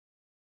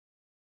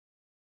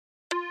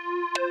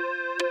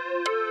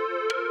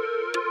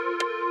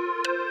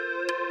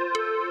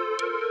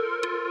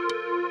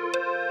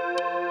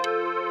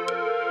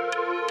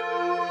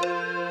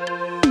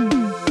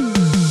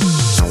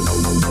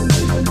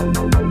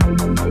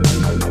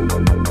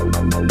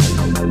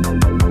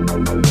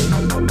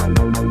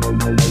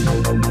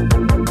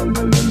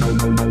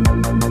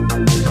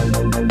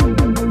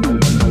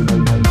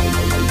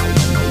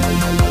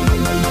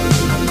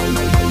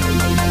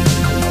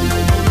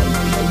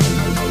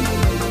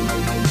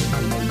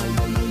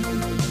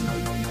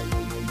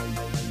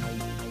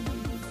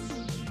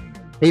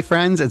Hey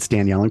friends, it's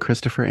Danielle and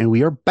Christopher, and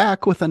we are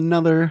back with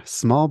another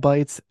Small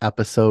Bites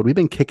episode. We've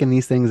been kicking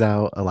these things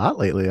out a lot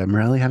lately. I'm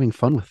really having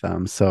fun with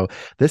them. So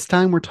this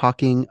time we're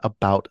talking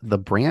about the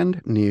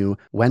brand new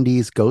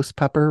Wendy's Ghost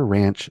Pepper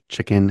Ranch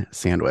Chicken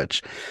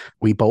Sandwich.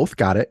 We both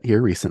got it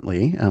here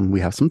recently. We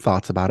have some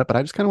thoughts about it, but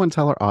I just kind of want to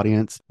tell our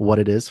audience what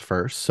it is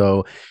first.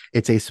 So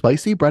it's a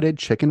spicy breaded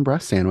chicken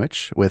breast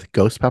sandwich with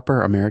ghost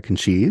pepper American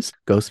cheese,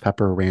 ghost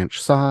pepper ranch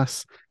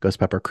sauce, ghost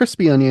pepper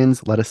crispy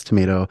onions, lettuce,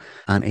 tomato,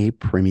 on a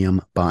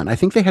premium bun. I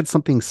think they had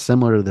something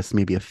similar to this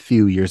maybe a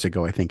few years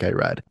ago, I think I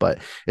read, but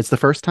it's the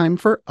first time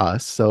for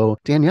us. So,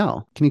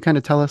 Danielle, can you kind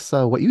of tell us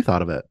what you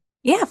thought of it?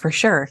 Yeah, for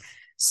sure.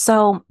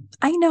 So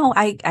I know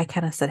I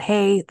kind of said,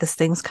 hey, this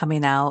thing's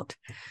coming out.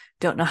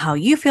 Don't know how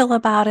you feel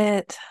about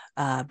it.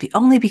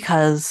 Only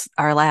because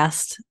our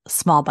last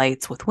small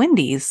bites with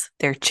Wendy's,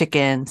 their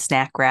chicken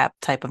snack wrap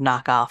type of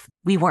knockoff,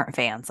 we weren't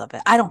fans of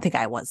it. I don't think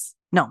I was.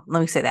 No, let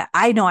me say that.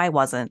 I know I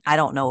wasn't. I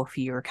don't know if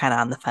you were kind of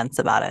on the fence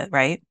about it,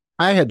 right?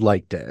 I had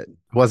liked it. It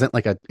wasn't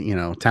like a,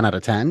 10 out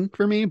of 10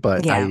 for me,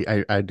 but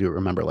Yeah. I do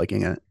remember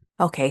liking it.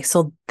 Okay,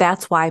 so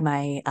that's why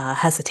my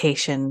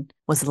hesitation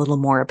was a little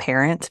more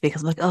apparent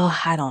because I'm like, oh,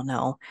 I don't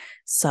know.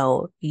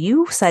 So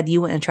you said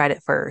you went and tried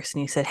it first,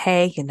 and you said,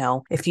 hey,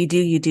 if you do,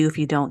 you do. If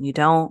you don't, you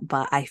don't.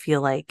 But I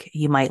feel like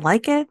you might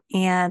like it,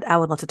 and I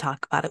would love to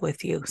talk about it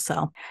with you.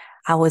 So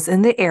I was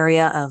in the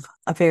area of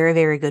a very,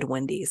 very good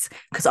Wendy's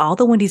because all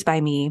the Wendy's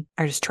by me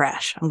are just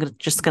trash.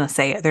 Just gonna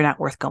say it; they're not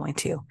worth going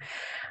to.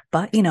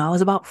 But, I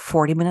was about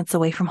 40 minutes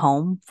away from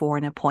home for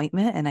an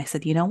appointment. And I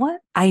said, you know what?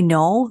 I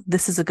know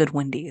this is a good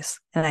Wendy's.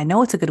 And I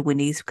know it's a good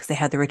Wendy's because they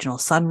have the original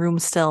sunroom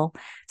still.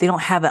 They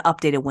don't have an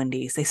updated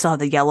Wendy's. They still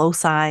have the yellow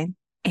sign.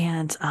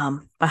 And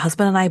my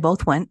husband and I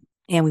both went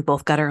and we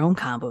both got our own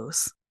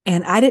combos.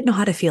 And I didn't know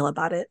how to feel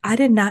about it. I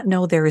did not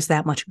know there was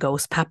that much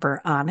ghost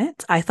pepper on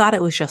it. I thought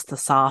it was just the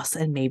sauce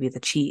and maybe the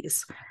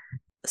cheese.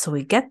 So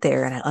we get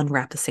there and I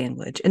unwrap the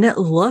sandwich and it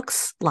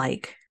looks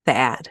like the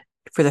ad.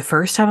 For the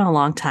first time in a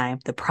long time,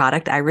 the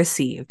product I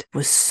received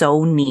was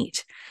so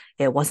neat.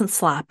 It wasn't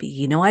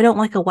sloppy. I don't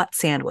like a wet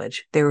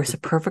sandwich. There was a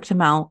perfect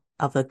amount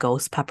of the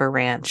ghost pepper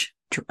ranch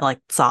like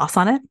sauce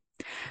on it.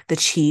 The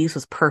cheese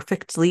was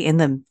perfectly in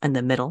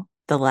the middle.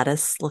 The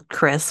lettuce looked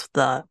crisp,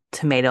 the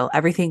tomato,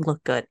 everything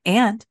looked good.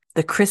 And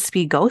the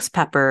crispy ghost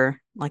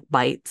pepper like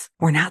bites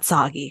were not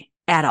soggy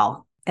at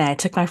all. And I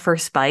took my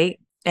first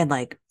bite and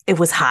like it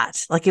was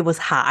hot. Like it was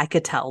hot. I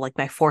could tell like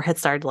my forehead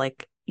started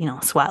like,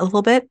 sweat a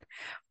little bit,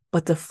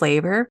 but the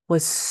flavor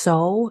was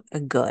so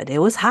good. It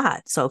was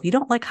hot. So if you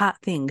don't like hot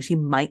things, you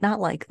might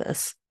not like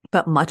this.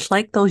 But much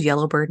like those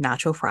Yellowbird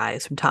nacho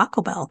fries from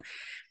Taco Bell,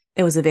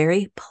 it was a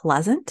very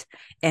pleasant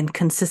and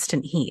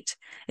consistent heat.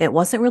 It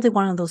wasn't really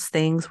one of those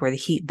things where the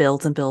heat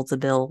builds and builds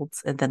and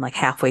builds. And then, like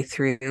halfway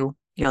through,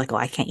 you're like, oh,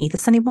 I can't eat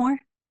this anymore.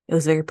 It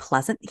was very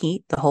pleasant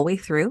heat the whole way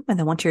through. And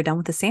then once you're done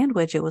with the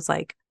sandwich, it was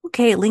like,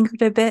 okay, it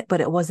lingered a bit,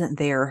 but it wasn't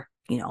there,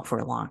 for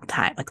a long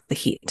time, like the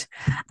heat.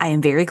 I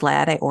am very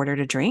glad I ordered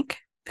a drink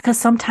because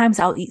sometimes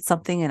I'll eat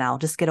something and I'll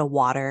just get a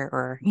water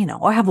or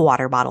have a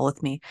water bottle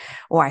with me,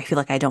 or I feel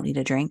like I don't need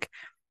a drink.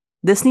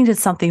 This needed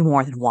something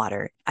more than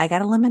water. I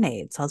got a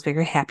lemonade, so I was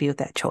very happy with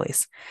that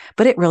choice.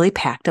 But it really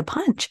packed a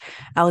punch.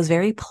 I was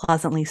very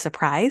pleasantly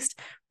surprised.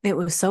 It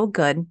was so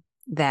good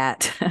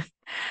that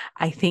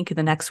I think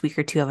the next week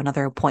or two I have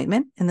another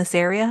appointment in this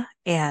area.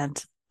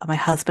 And my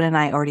husband and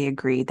I already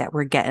agreed that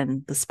we're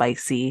getting the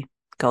spicy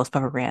ghost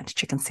pepper ranch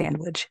chicken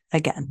sandwich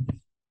again.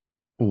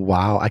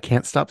 Wow, I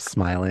can't stop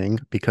smiling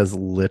because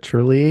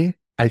literally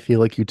I feel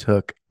like you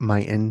took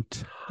my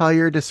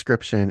entire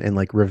description and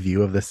like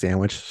review of the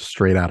sandwich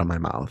straight out of my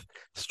mouth,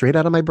 straight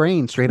out of my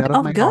brain, straight out of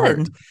Oh, my heart,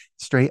 good.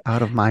 straight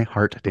out of my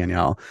heart,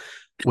 Danielle.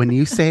 When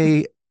you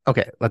say,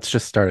 okay, let's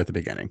just start at the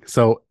beginning.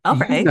 So, All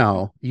right.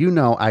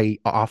 I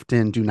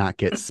often do not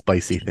get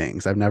spicy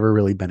things. I've never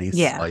really been a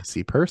Yeah.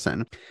 spicy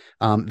person.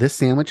 This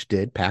sandwich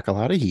did pack a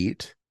lot of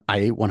heat.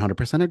 I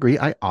 100% agree.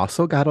 I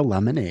also got a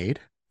lemonade.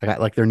 I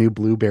got like their new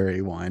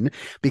blueberry one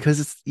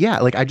because yeah,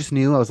 like I just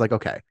knew I was like,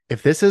 okay,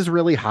 if this is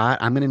really hot,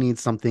 I'm going to need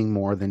something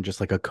more than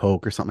just like a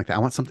Coke or something like that. I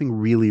want something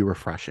really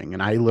refreshing.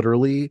 And I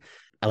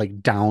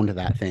like downed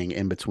that thing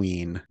in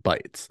between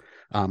bites.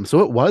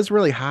 So it was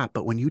really hot,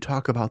 but when you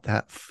talk about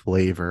that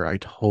flavor, I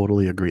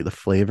totally agree. The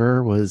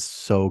flavor was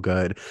so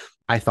good.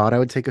 I thought I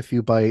would take a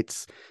few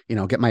bites,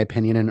 get my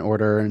opinion in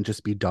order and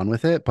just be done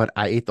with it, but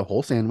I ate the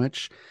whole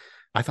sandwich.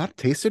 I thought it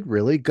tasted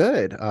really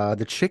good.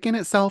 The chicken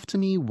itself to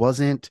me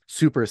wasn't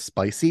super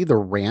spicy. The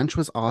ranch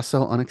was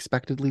also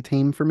unexpectedly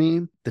tame for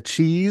me. The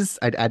cheese,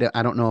 I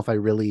don't know if I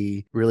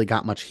really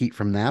got much heat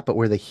from that, but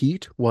where the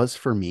heat was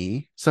for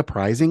me,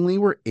 surprisingly,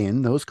 were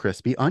in those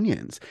crispy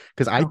onions.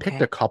 Because I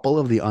picked a Okay. couple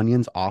of the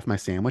onions off my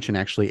sandwich and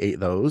actually ate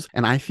those.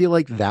 And I feel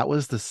like that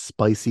was the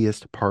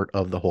spiciest part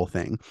of the whole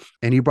thing.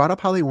 And you brought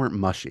up how they weren't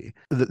mushy.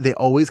 They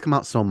always come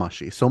out so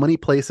mushy. So many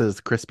places,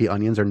 crispy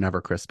onions are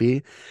never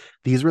crispy.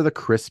 These were the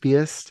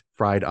crispiest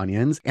fried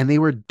onions, and they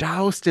were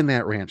doused in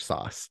that ranch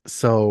sauce.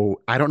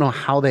 So I don't know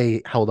how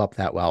they held up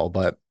that well,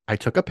 but I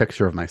took a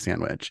picture of my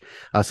sandwich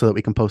so that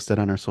we can post it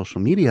on our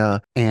social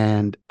media.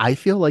 And I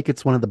feel like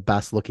it's one of the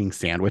best looking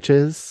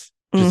sandwiches,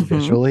 just Mm-hmm.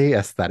 visually,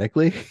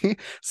 aesthetically.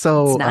 It's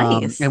So,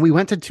 and nice. we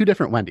went to two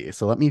different Wendy's.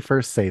 So let me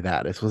first say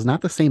that this was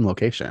not the same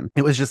location.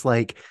 It was just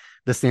like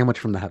the sandwich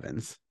from the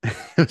heavens. It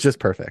was just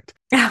perfect.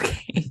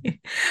 Okay.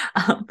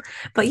 Um,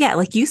 but yeah,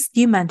 like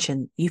you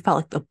mentioned, you felt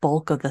like the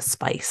bulk of the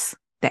spice,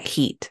 that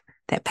heat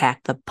that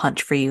packed the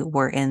punch for you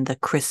were in the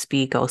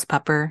crispy ghost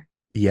pepper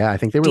Yeah, I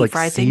think they were deep like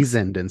fried things.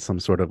 seasoned in some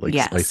sort of like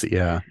Yes. spicy.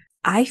 Yeah.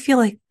 I feel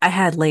like I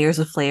had layers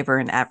of flavor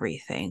in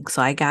everything.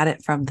 So I got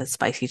it from the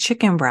spicy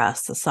chicken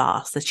breast, the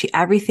sauce,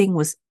 everything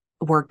was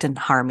worked in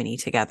harmony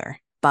together.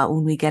 But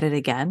when we get it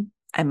again,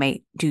 I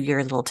might do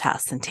your little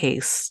test and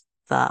taste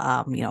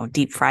the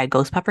deep fried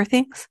ghost pepper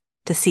things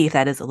to see if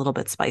that is a little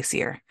bit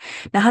spicier.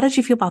 Now, how did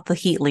you feel about the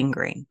heat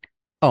lingering?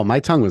 Oh,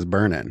 my tongue was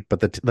burning,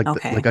 but like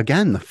Okay.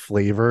 again, the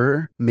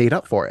flavor made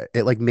up for it.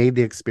 It like made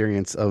the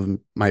experience of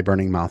my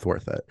burning mouth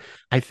worth it.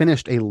 I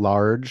finished a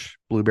large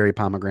blueberry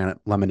pomegranate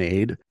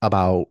lemonade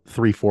about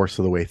three-fourths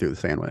of the way through the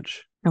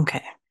sandwich.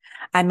 Okay.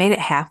 I made it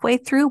halfway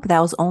through, but that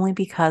was only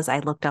because I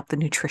looked up the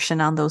nutrition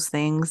on those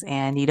things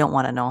and you don't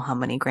want to know how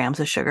many grams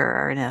of sugar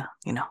are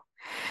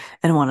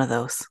in one of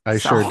those. I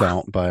sure So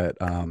don't, but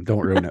don't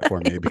ruin it for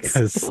me it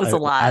because was a I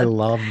lot.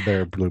 love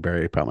their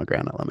blueberry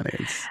pomegranate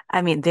lemonades.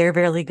 I mean, they're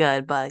really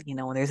good, but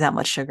when there's that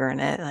much sugar in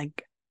it,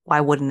 like why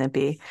wouldn't it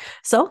be?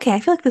 So okay, I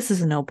feel like this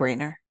is a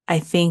no-brainer. I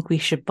think we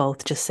should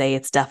both just say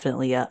it's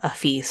definitely a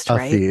feast, A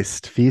right?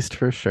 feast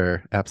for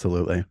sure.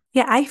 Absolutely.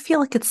 Yeah, I feel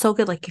like it's so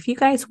good. Like if you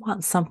guys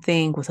want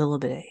something with a little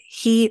bit of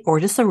heat or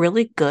just a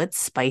really good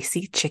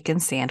spicy chicken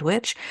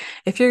sandwich,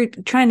 if you're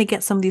trying to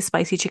get some of these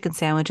spicy chicken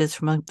sandwiches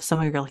from some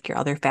of your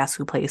other fast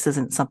food places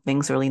and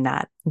something's really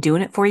not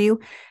doing it for you,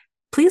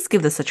 please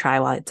give this a try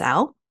while it's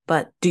out.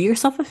 But do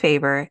yourself a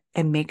favor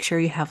and make sure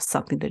you have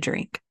something to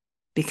drink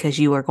because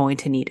you are going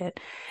to need it.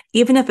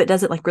 Even if it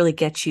doesn't like really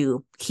get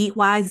you heat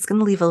wise, it's going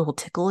to leave a little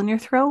tickle in your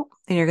throat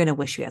and you're going to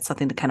wish you had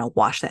something to kind of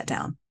wash that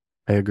down.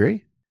 I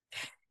agree.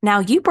 Now,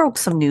 you broke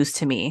some news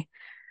to me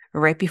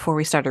right before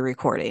we started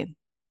recording.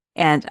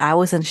 And I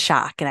was in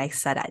shock. And I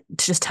said,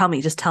 just tell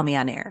me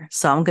on air.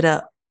 So I'm going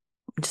to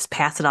just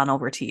pass it on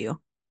over to you.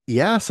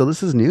 Yeah, so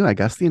this is new. I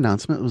guess the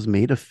announcement was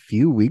made a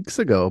few weeks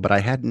ago, but I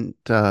hadn't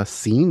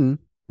seen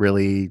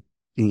really,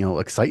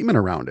 excitement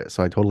around it.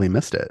 So I totally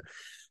missed it.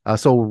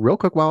 So real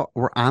quick, while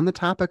we're on the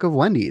topic of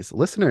Wendy's,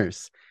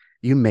 listeners,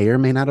 you may or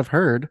may not have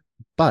heard,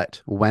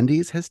 but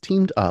Wendy's has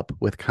teamed up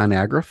with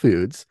Conagra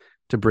Foods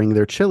to bring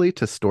their chili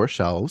to store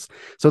shelves.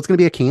 So it's going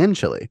to be a canned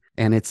chili,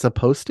 and it's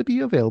supposed to be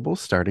available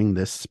starting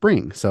this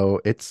spring.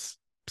 So it's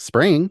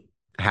spring.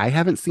 I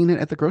haven't seen it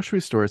at the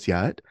grocery stores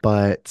yet,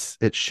 but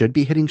it should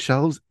be hitting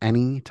shelves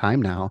any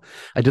time now.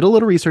 I did a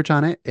little research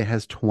on it. It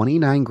has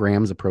 29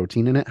 grams of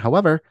protein in it.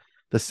 However,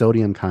 the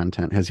sodium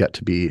content has yet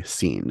to be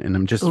seen. And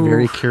I'm just Ooh.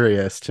 very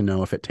curious to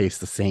know if it tastes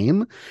the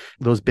same.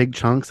 Those big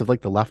chunks of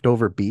like the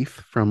leftover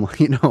beef from,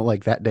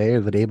 like that day or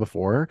the day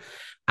before,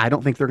 I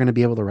don't think they're going to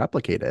be able to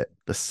replicate it.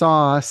 The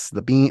sauce,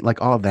 the bean,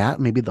 like all of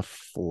that, maybe the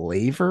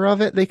flavor of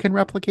it, they can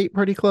replicate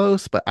pretty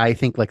close. But I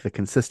think like the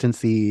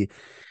consistency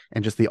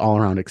and just the all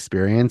around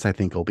experience, I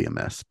think will be a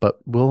miss. But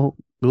we'll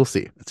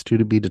see. It's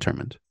to be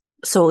determined.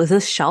 So is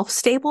this shelf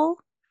stable?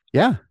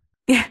 Yeah.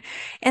 Yeah.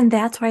 And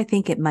that's why I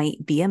think it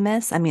might be a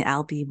miss. I mean,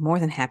 I'll be more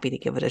than happy to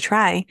give it a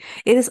try.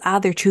 It is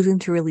odd they're choosing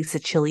to release a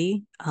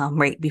chili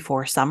right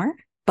before summer.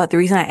 But the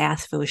reason I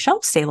asked if it was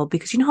shelf stable,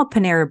 because you know how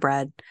Panera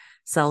Bread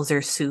sells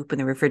their soup in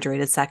the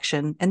refrigerated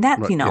section. And that,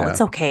 Yeah.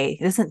 it's okay.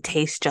 It doesn't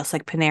taste just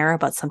like Panera,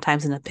 but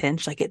sometimes in a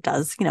pinch, like it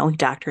does, you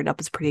doctor it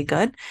up, it's pretty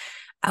good.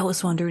 I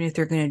was wondering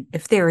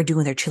if they were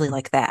doing their chili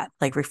like that,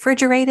 like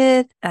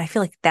refrigerated. And I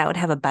feel like that would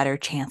have a better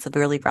chance of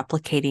really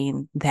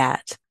replicating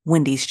that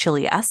Wendy's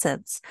chili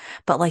essence.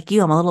 But like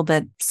you, I'm a little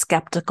bit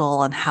skeptical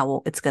on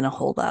how it's going to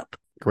hold up.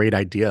 Great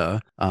idea.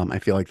 I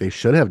feel like they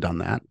should have done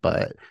that,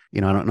 but I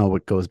don't know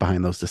what goes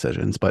behind those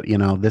decisions. But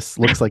this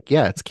looks like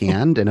yeah, it's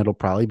canned and it'll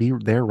probably be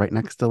there right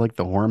next to like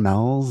the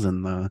Hormels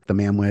and the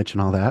Mamwich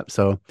and all that.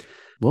 So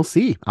we'll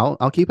see.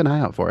 I'll keep an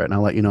eye out for it and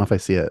I'll let you know if I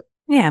see it.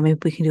 Yeah, maybe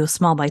we can do a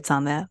small bites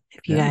on that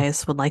if you Yeah.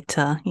 guys would like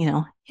to,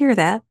 hear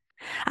that.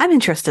 I'm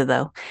interested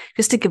though,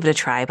 just to give it a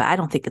try, but I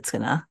don't think it's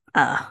gonna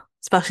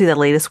especially the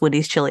latest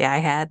Wendy's chili I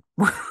had.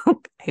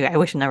 I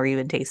wish I never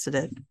even tasted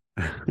it.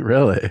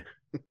 Really?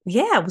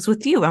 Yeah, it was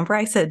with you. Remember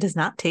I said it does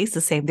not taste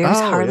the same. There's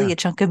Oh hardly yeah. a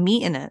chunk of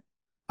meat in it.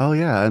 Oh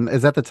yeah. And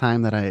is that the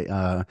time that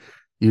I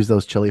used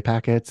those chili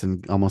packets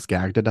and almost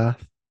gagged to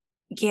death?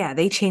 Yeah,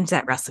 they changed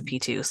that recipe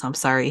too, so I'm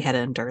sorry you had to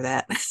endure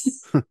that.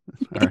 All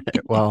right.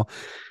 Well,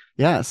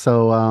 yeah.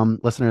 So,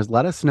 listeners,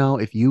 let us know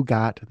if you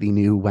got the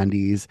new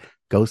Wendy's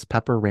Ghost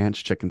Pepper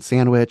Ranch chicken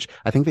sandwich.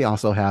 I think they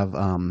also have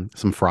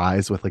some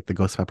fries with like the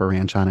Ghost Pepper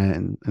Ranch on it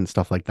and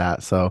stuff like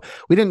that. So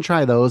we didn't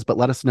try those, but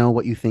let us know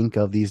what you think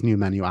of these new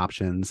menu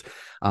options.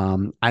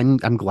 I'm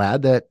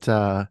glad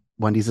that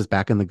Wendy's is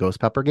back in the Ghost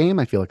Pepper game.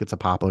 I feel like it's a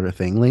popular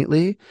thing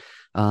lately.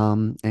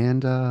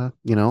 And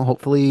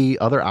hopefully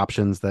other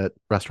options that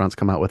restaurants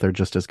come out with are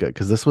just as good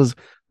because this was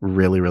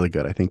really, really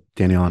good. I think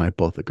Danielle and I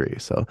both agree.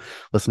 So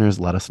listeners,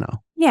 let us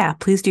know. Yeah,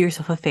 please do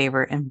yourself a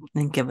favor and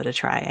give it a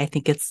try. I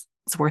think it's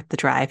worth the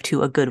drive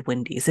to a good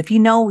Wendy's. If you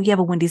know you have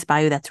a Wendy's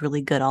by you that's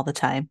really good all the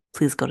time,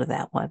 please go to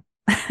that one.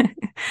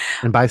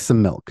 And buy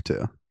some milk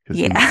too, because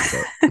you might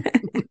Yeah. need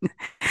it.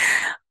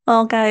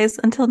 Well, guys,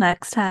 until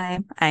next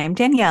time, I am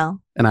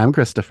Danielle, And I'm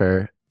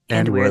Christopher,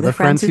 and and we're we're the the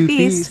friends friends who who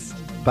feast.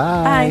 feast.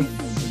 Bye.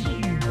 Bye.